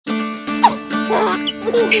Good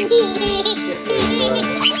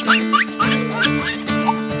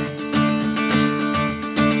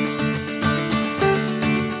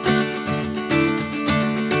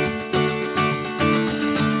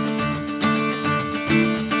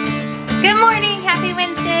morning, happy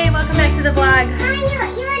Wednesday. Welcome back to the vlog.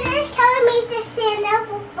 You were just telling me to stand up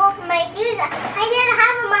with both of my shoes on. I didn't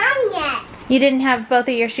have them on yet. You didn't have both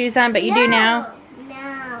of your shoes on, but you do now?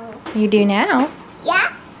 No. You do now?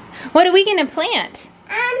 Yeah? What are we gonna plant?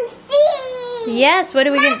 Seeds. Yes, what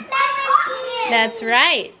are we gonna? Seeds. That's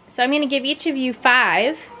right. So I'm gonna give each of you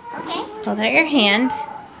 5. Okay. Hold out your hand.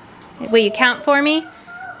 Will you count for me?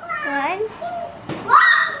 1, 2,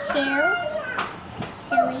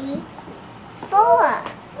 3, 4,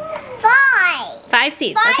 5. 5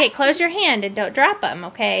 seeds. Okay, close your hand and don't drop them,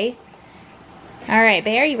 okay? All right,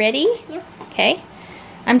 Bear, you ready? Yep. Okay.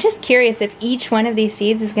 I'm just curious if each one of these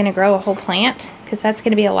seeds is gonna grow a whole plant, because that's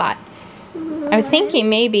gonna be a lot. I was thinking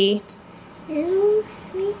maybe 2,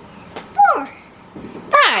 3, 4.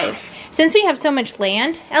 5. Since we have so much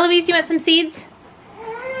land. Eloise, you want some seeds?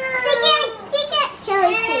 She can't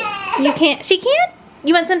carry seeds. You can't, she can't?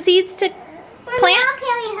 You want some seeds to plant? I'll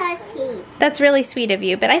carry her seeds. That's really sweet of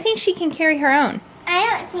you, but I think she can carry her own.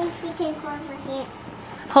 I don't think she can carry her hand.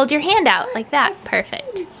 Hold your hand out like that.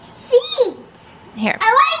 Perfect. Seeds. Here.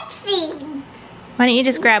 I like seeds. Why don't you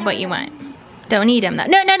just grab what you want? Don't eat them though.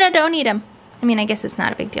 No, don't eat them. I mean, I guess it's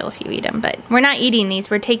not a big deal if you eat them, but we're not eating these.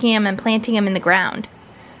 We're taking them and planting them in the ground.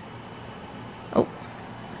 Oh.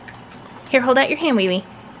 Here, hold out your hand, Wee Wee.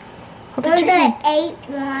 Hold out your hand.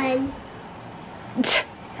 The 8th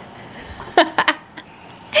one.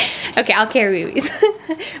 Okay, I'll carry Wee Wee's.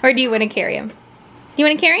 Or do you want to carry him? Do you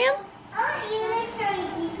want to carry him? Oh, you want to carry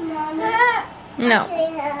these, Mama? No.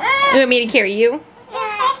 You want me to carry you?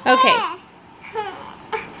 Okay.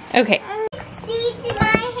 Okay. Seeds in my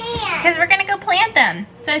hand. Because we're gonna go plant them.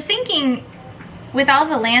 So I was thinking, with all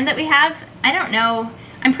the land that we have, I don't know,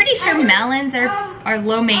 I'm pretty sure melons are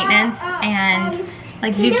low maintenance, and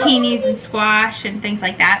like zucchinis and squash and things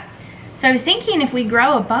like that. So I was thinking if we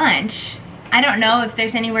grow a bunch, I don't know if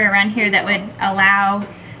there's anywhere around here that would allow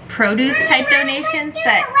produce type donations, but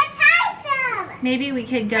Let's hide some. maybe we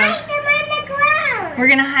could go. Hide them on the ground. We're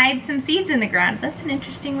gonna hide some seeds in the ground. That's an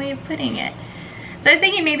interesting way of putting it. So I was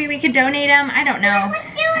thinking maybe we could donate them. I don't know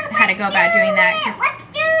how to go about doing that. Let's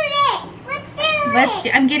do this. Let's do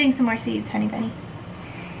it. I'm getting some more seeds, honey bunny.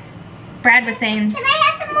 Brad was saying. Can I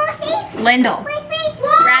have some more seeds? Lyndle. Please, please.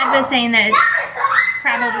 Brad was saying that it's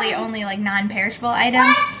probably only like non-perishable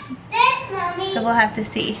items. So we'll have to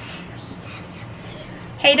see.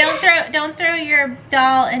 Hey, don't throw your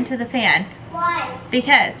doll into the fan. Why?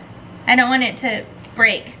 Because I don't want it to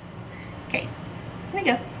break. Okay, here we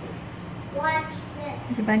go. Watch this.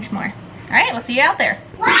 There's a bunch more. All right, we'll see you out there.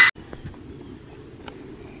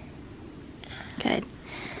 Good.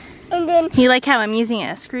 And then You like how I'm using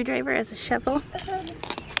a screwdriver as a shovel?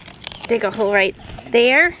 Dig a hole right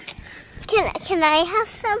there. can I have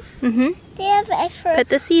some? Mm-hmm. They have extra. Put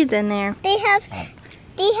the seeds in there. They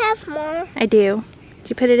have more. I do. Did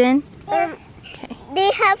you put it in? Okay. They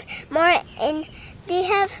have more in. They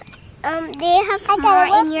have more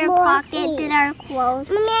in your pocket than our clothes.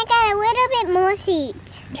 Mommy, I got a little bit more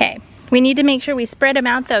seeds. Okay. We need to make sure we spread them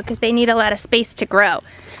out though, because they need a lot of space to grow.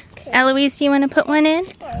 Okay. Eloise, do you want to put one in?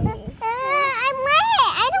 I'm wet.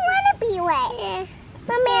 I don't want to be wet. Yeah.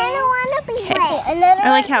 Mommy, I don't want to be wet. I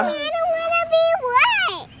like how. I don't want to be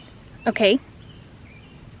wet. Okay.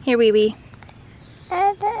 Here, Wee Wee.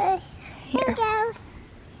 Here.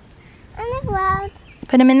 On the ground.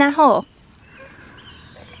 Put them in that hole.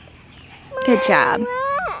 Good job. Look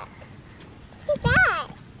at that.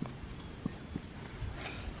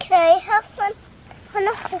 Can I have one?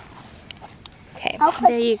 Okay, I'll put-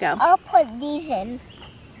 there you go. I'll put these in.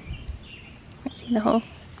 See the hole?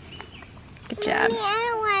 Good job. Mommy, I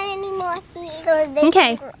don't want any more seeds. So they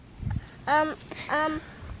Okay.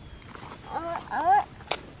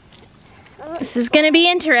 This is going to be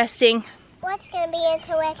interesting. What's going to be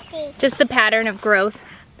interesting? Just the pattern of growth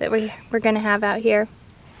that we're going to have out here.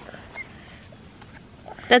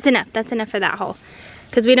 That's enough. That's enough for that hole.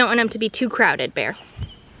 Because we don't want them to be too crowded, Bear.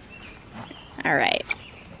 All right.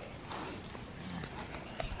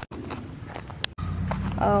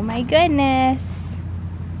 Oh my goodness.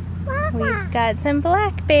 We've got some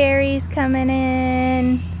blackberries coming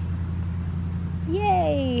in.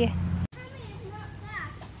 Yay.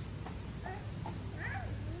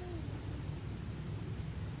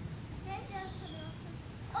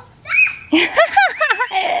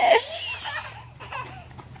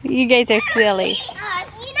 You guys are silly. You're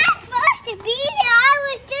not supposed to be here. I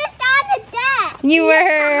was just on the deck. You were.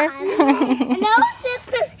 And I was just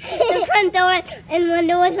the front door and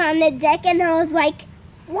Linda was on the deck and I was like,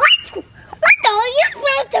 what? What the hell? You're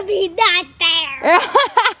supposed to be not there. And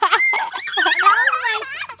I was like,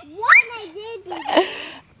 what? I did be there.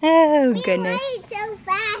 Oh, goodness. We played so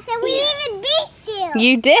fast and we even beat you.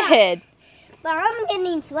 You did. But I'm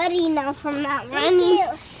getting sweaty now from that running.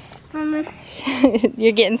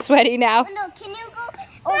 You're getting sweaty now. No, can you go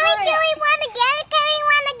over Mommy, can we run again? Can we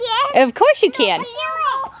run again? Of course you can. Can you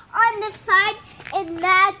go on this side in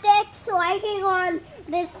that deck so I can go on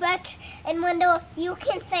this deck? And Wendell, you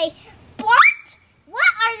can say, what?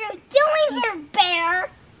 What are you doing here, Bear?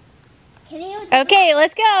 Can you Okay,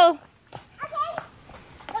 let's go. Okay.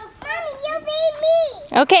 So, Mommy, you beat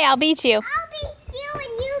me. Okay, I'll beat you. I'll beat you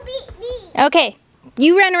and you beat me. Okay,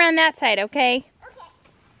 you run around that side, okay? Okay.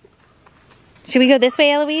 Should we go this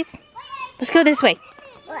way, Eloise? Let's go this way.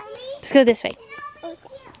 What? Let's go this way.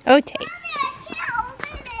 Okay.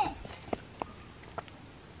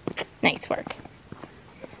 Nice work.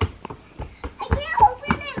 I can't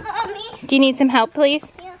open it, Mommy. Do you need some help,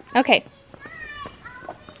 please? Yeah. Okay.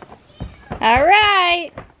 All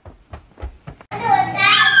right.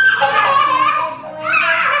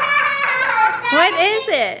 What is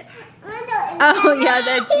it? Oh, yeah,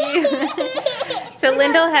 that's you. So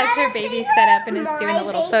Lyndle has her baby set up and is doing a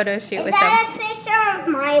little photo shoot with them. Is that a picture of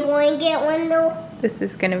my blanket, Wendell? This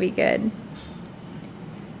is going to be good.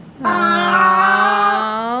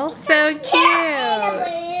 Aww, so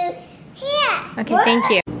cute. Here. Okay, thank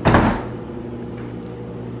you.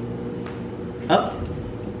 Up,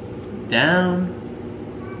 down,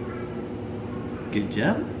 good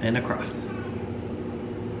job, and across.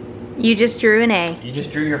 You just drew an A. You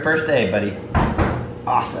just drew your first A, buddy.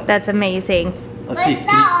 Awesome. That's amazing. Let's see, But it's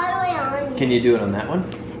not all the way on. can you do it on that one?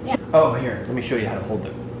 Yeah. Oh, here, let me show you how to hold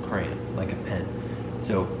the crayon, like a pen.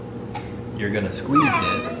 So, you're gonna squeeze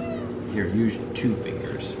it. Here, use 2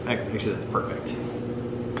 fingers. Actually, that's perfect.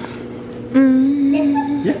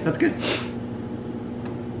 Yeah, that's good.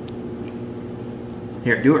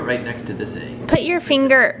 Here, do it right next to this A. Put your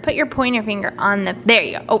pointer finger on the, there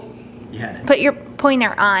you go. Oh, You had it. put your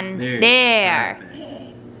pointer on there.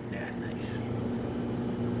 Perfect. Yeah, nice.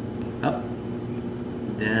 Up,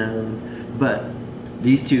 down, but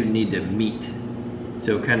these two need to meet.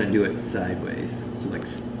 So kind of do it sideways. So like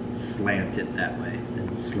slant it that way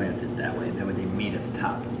and slant it that way. That way they meet at the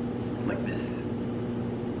top, like this.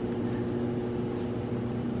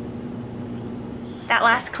 That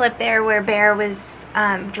last clip there where Bear was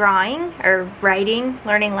drawing or writing,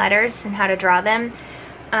 learning letters and how to draw them.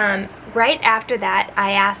 Right after that,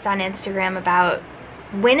 I asked on Instagram about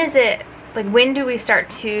when do we start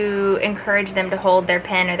to encourage them to hold their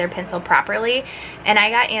pen or their pencil properly? And I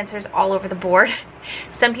got answers all over the board.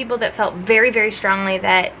 Some people that felt very, very strongly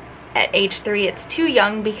that at age 3 it's too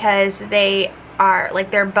young because they are,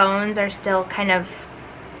 like, their bones are still kind of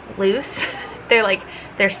loose.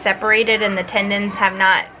 They're separated and the tendons have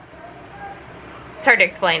not, it's hard to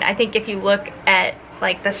explain. I think if you look at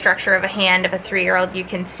like the structure of a hand of a 3-year-old, you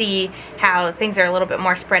can see how things are a little bit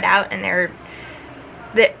more spread out and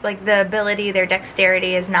the ability, their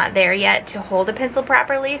dexterity is not there yet to hold a pencil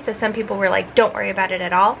properly. So some people were like, don't worry about it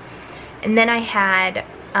at all. And then I had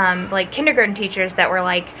like kindergarten teachers that were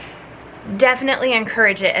like, definitely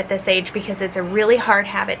encourage it at this age because it's a really hard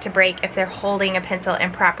habit to break if they're holding a pencil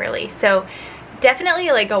improperly. So definitely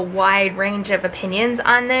like a wide range of opinions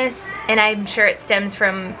on this, and I'm sure it stems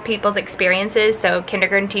from people's experiences. So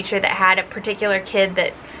kindergarten teacher that had a particular kid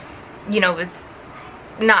that, you know, was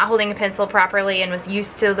not holding a pencil properly and was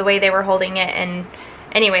used to the way they were holding it. And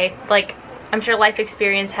anyway, like, I'm sure life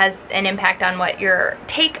experience has an impact on what your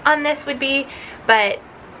take on this would be. But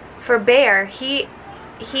for Bear, he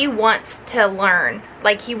wants to learn,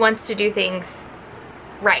 like he wants to do things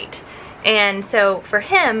right. And so for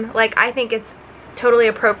him, like, I think it's totally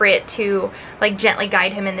appropriate to like gently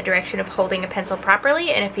guide him in the direction of holding a pencil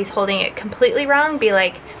properly. And if he's holding it completely wrong, be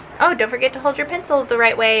like, oh, don't forget to hold your pencil the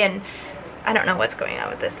right way. And I don't know what's going on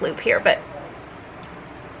with this loop here, but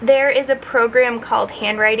there is a program called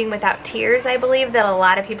Handwriting Without Tears, I believe, that a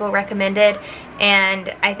lot of people recommended.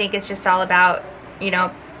 And I think it's just all about, you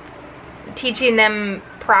know, teaching them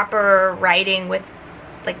proper writing with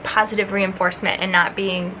like positive reinforcement and not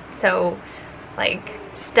being so like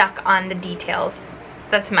stuck on the details.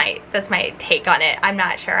 That's my take on it. I'm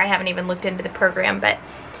not sure. I haven't even looked into the program, but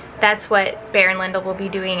that's what Berend Lyndle will be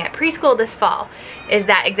doing at preschool this fall, is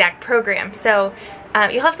that exact program. So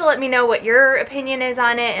you'll have to let me know what your opinion is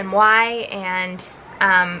on it and why. And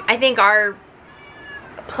I think our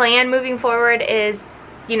plan moving forward is,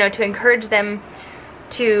 you know, to encourage them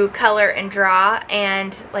to color and draw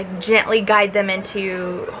and like gently guide them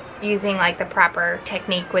into using like the proper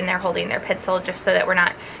technique when they're holding their pencil, just so that we're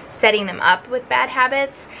not setting them up with bad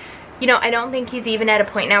habits. You know, I don't think he's even at a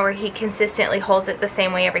point now where he consistently holds it the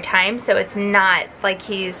same way every time, so it's not like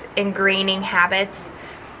he's ingraining habits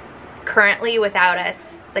currently without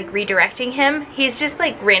us like redirecting him. He's just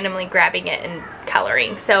like randomly grabbing it and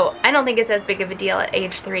coloring, so I don't think it's as big of a deal at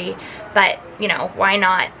age 3, but you know, why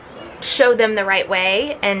not show them the right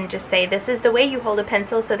way and just say, this is the way you hold a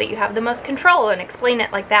pencil so that you have the most control, and explain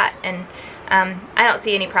it like that. And I don't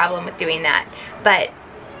see any problem with doing that. But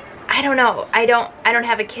I don't know, I don't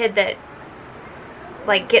have a kid that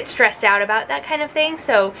like gets stressed out about that kind of thing,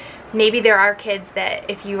 so maybe there are kids that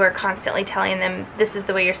if you are constantly telling them this is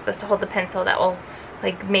the way you're supposed to hold the pencil, that will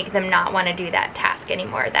like make them not want to do that task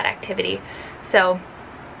anymore, that activity. So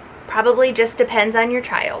probably just depends on your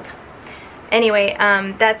child. Anyway,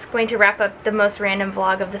 that's going to wrap up the most random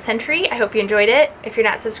vlog of the century. I hope you enjoyed it. If you're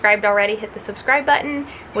not subscribed already, hit the subscribe button.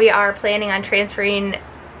 We are planning on transferring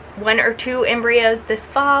 1 or 2 embryos this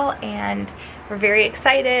fall, and we're very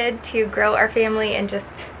excited to grow our family and just,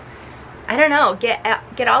 I don't know,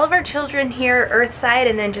 get all of our children here Earthside,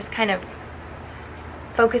 and then just kind of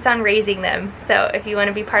focus on raising them. So if you want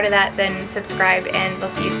to be part of that, then subscribe, and we'll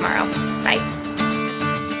see you tomorrow. Bye.